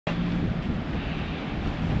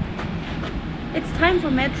It's time for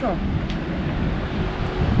metro.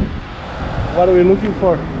 What are we looking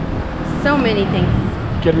for? So many things.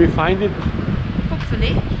 Can we find it?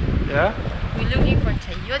 Hopefully. Yeah? We're looking for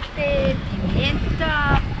chayote,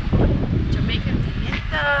 pimienta, Jamaican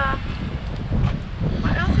pimienta.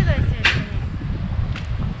 What else did I say?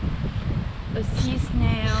 A sea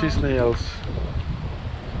snail. Sea snails.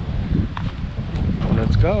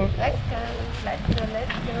 Let's go. Let's go, let's go,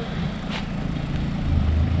 let's go.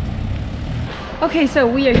 Okay, so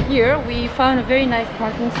we are here. We found a very nice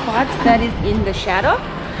parking spot that is in the shadow.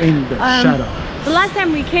 In the shadow. The last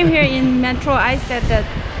time we came here in metro, I said that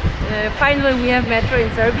finally we have metro in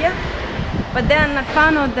Serbia. But then I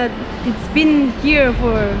found out that it's been here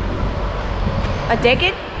for a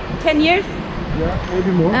decade, 10 years. Yeah, maybe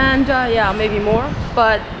more. And yeah, maybe more.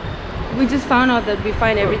 But we just found out that we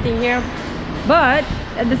find everything here. But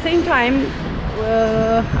at the same time,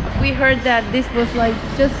 we heard that this was like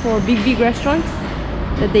just for big restaurants,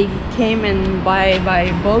 that they came and buy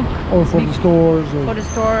bulk. Or for the stores. Or, for the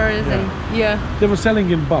stores, yeah. and yeah. They were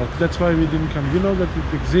selling in bulk. That's why we didn't come. You know that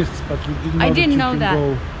it exists, but we didn't know. I didn't know that.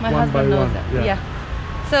 My husband knows that. Yeah.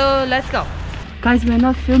 So let's go. Guys, we're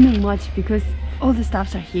not filming much because all the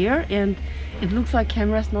stuffs are here and it looks like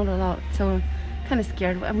cameras not allowed. So I'm kind of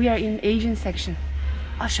scared. We are in Asian section.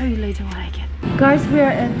 I'll show you later what I get. Guys, we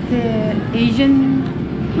are at the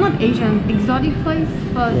not Asian, exotic place,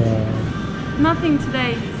 but nothing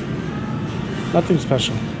today. Nothing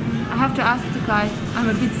special. I have to ask the guy. I'm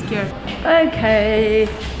a bit scared. Okay,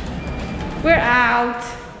 we're out.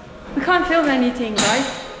 We can't film anything, guys.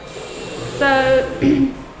 So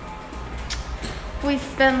we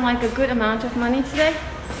spent like a good amount of money today,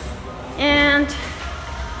 and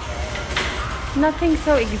nothing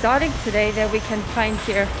so exotic today that we can find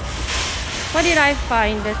here. What did I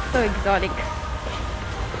find that's so exotic?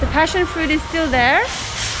 The passion fruit is still there.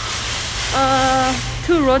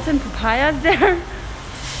 2 rotten papayas there.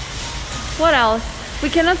 What else? We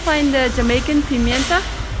cannot find the Jamaican pimento,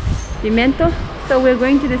 so we're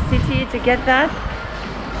going to the city to get that.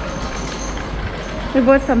 We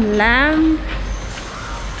bought some lamb.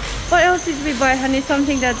 What else did we buy, honey?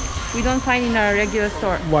 Something that we don't find in our regular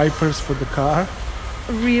store. Wipers for the car.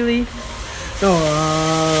 Really? No,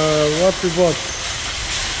 what we bought?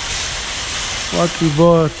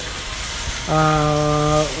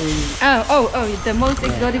 The most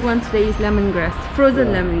exotic one today is lemongrass, frozen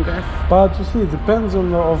lemongrass. But you see, it depends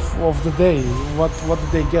on of the day. What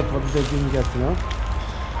did they get? What they didn't get? You know.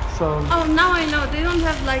 So. Oh, now I know. They don't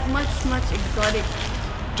have like much exotic.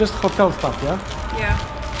 Just hotel stuff, yeah. Yeah.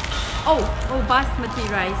 Oh, basmati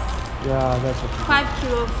rice. Yeah, that's what. 5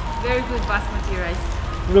 kilos, very good basmati rice.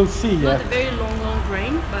 We'll see. Not a very long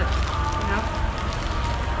grain, but you know.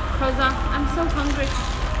 Cause I'm so hungry.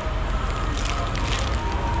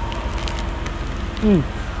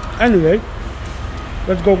 Anyway,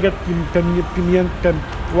 let's go get pimienta,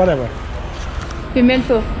 whatever.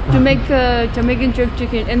 Pimento to make Jamaican jerk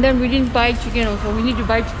chicken, and then we didn't buy chicken also. We need to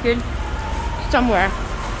buy chicken somewhere.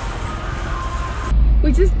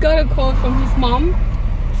 We just got a call from his mom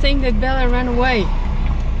saying that Bella ran away.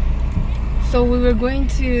 So we were going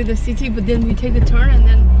to the city, but then we take a turn, and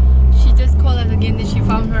then she just called us again that she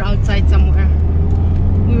found her outside somewhere.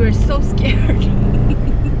 We were so scared.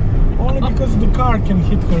 Only because the car can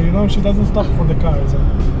hit her, you know, she doesn't stop for the car, so.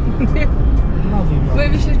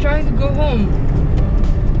 Maybe she's trying to go home.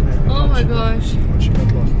 Oh my gosh. She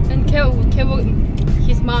got lost. And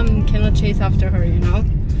his mom cannot chase after her, you know.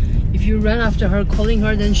 If you run after her, calling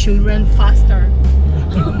her, then she'll run faster.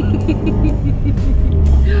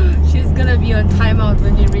 She's gonna be on timeout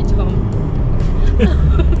when we reach home.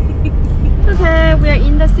 Okay, we are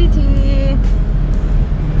in the city.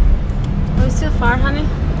 Are we still far, honey?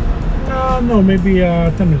 No, maybe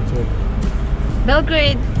 10 minutes away.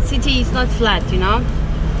 Belgrade city is not flat, you know.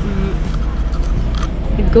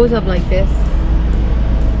 It goes up like this.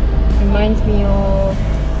 Reminds me of...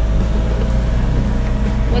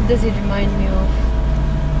 What does it remind me of?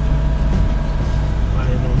 I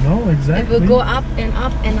don't know exactly. It will go up and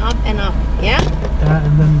up and up and up, yeah? Yeah,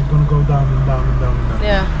 and then it's gonna go down and down and down and down.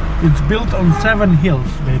 Yeah. It's built on 7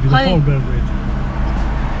 hills, maybe, the whole Belgrade.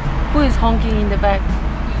 Who is honking in the back?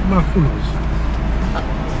 Well, who knows?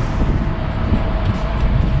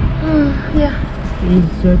 Yeah.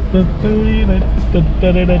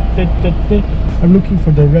 I'm looking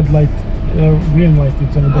for the red light, green light.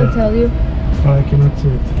 It's on there. I'll tell you. I cannot see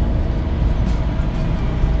it.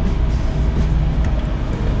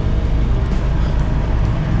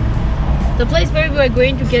 The place where we are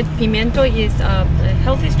going to get pimento is a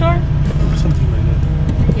healthy store. Something like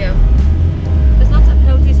that. Yeah. There's lots of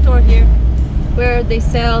healthy store here where they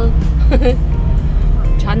sell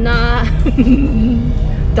chana,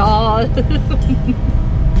 dal.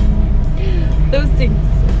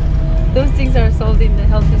 Those things are sold in the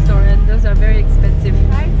healthy store, and those are very expensive.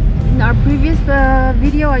 In our previous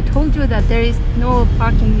video, I told you that there is no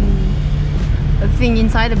parking thing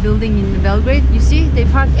inside a building in Belgrade. You see, they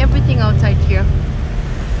park everything outside here.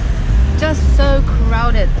 Just so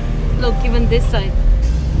crowded. Look, even this side.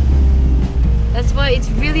 That's why it's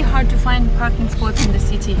really hard to find parking spots in the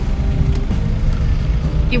city.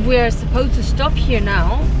 If we are supposed to stop here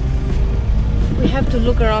now, we have to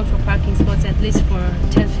look around for parking spots at least for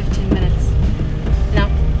 10-15 minutes. Now.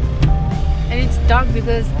 And it's dark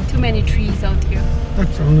because too many trees out here.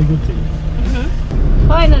 That's the only good thing.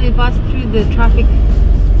 Finally passed through the traffic.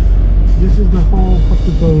 This is the whole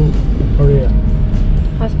hospital area.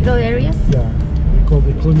 Hospital area? Yeah, we call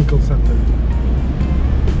it the clinical center.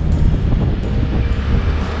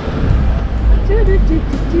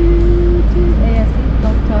 Yes,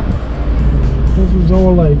 doctor. This is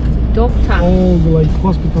all like all the like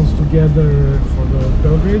hospitals together for the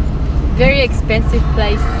Belgrade. Very expensive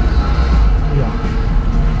place. Yeah.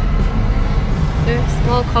 There's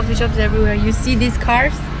small coffee shops everywhere. You see these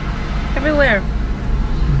cars everywhere.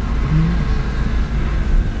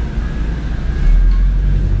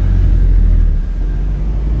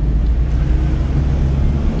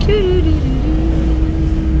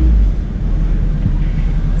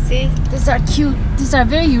 See, these are cute. These are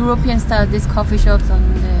very European style, these coffee shops on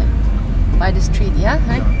the by the street, yeah?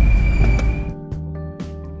 Right?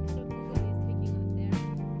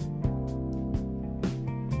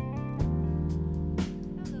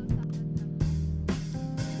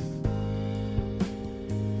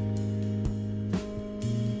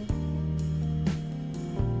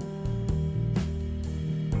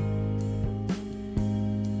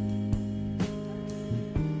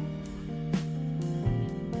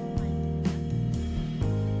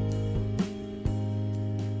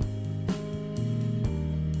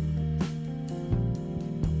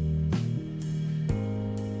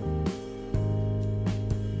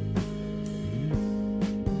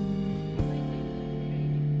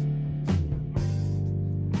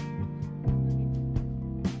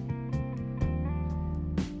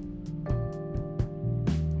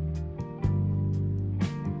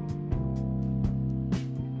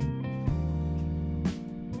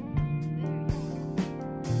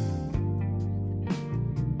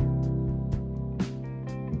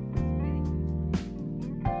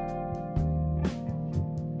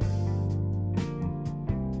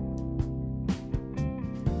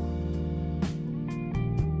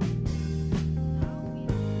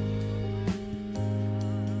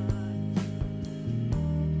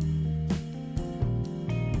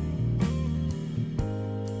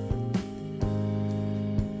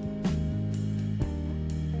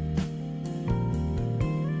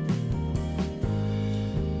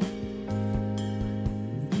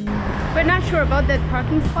 We're not sure about that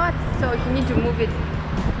parking spot, so you need to move it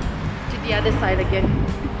to the other side again.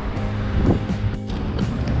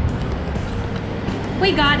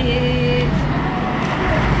 We got it!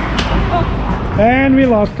 Oh. And we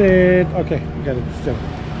lost it. Okay, we got it still.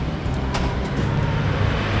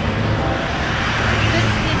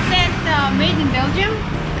 It says made in Belgium.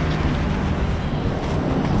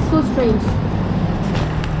 So strange.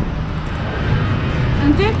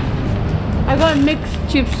 And then I got mixed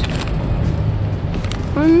chips.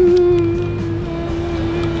 So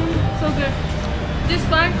good. This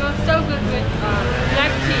one goes so good with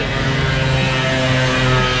black tea.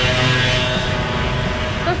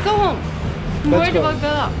 Let's go home. I'm worried about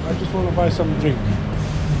Bella. I just want to buy some drink.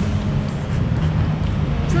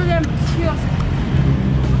 Show them kiosk.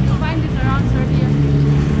 You'll find this around Serbia.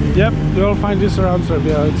 Yep, you'll find this around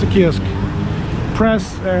Serbia. It's a kiosk.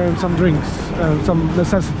 Press and some drinks and some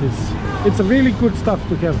necessities. It's a really good stuff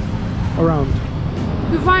to have around.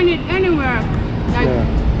 You find it anywhere, like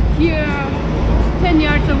here, 10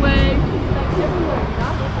 yards away, like everywhere.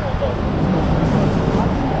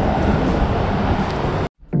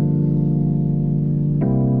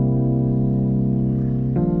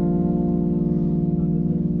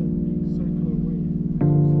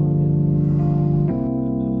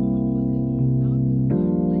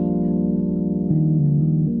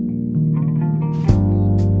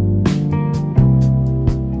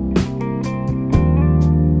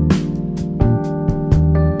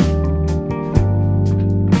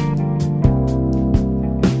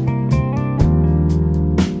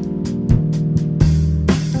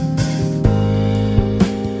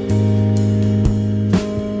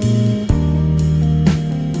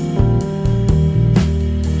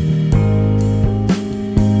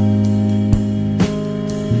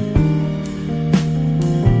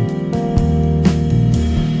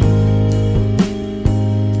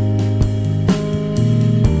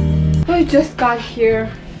 just got here.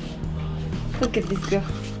 Look at this girl.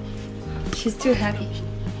 She's too happy.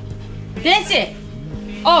 Nancy!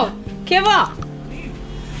 Oh, Keva!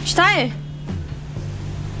 Wstaje!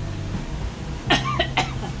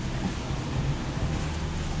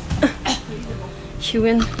 She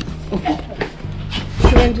went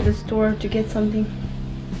to the store to get something.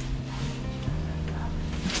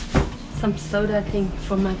 Some soda thing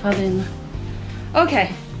for my father-in-law.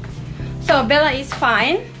 Okay, so Bella is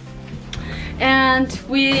fine. And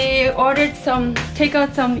we ordered take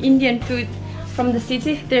out some Indian food from the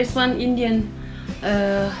city. There's one Indian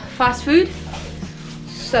fast food.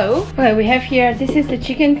 So, okay, we have here, this is the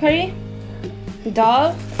chicken curry,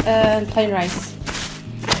 dal, and plain rice.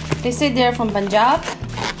 They said they're from Punjab.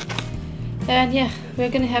 And yeah,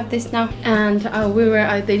 we're gonna have this now. And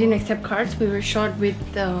they didn't accept cards. We were short with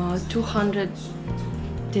 200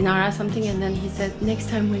 dinar or something. And then he said, next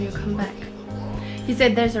time when you come back. He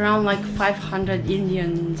said there's around like 500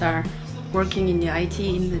 Indians are working in the IT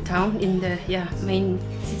in the town, in the main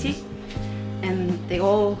city. And they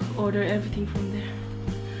all order everything from there.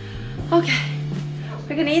 Okay,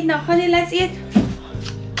 we're gonna eat now. Honey, let's eat.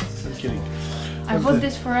 I'm kidding. I bought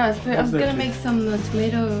this for us, but I'm gonna make some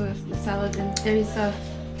tomato salad, and there is a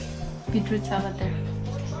beetroot salad there.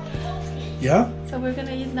 Yeah? So we're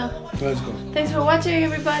gonna eat now. Let's go. Thanks for watching,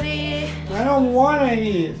 everybody. I don't wanna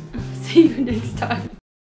eat. See you next time.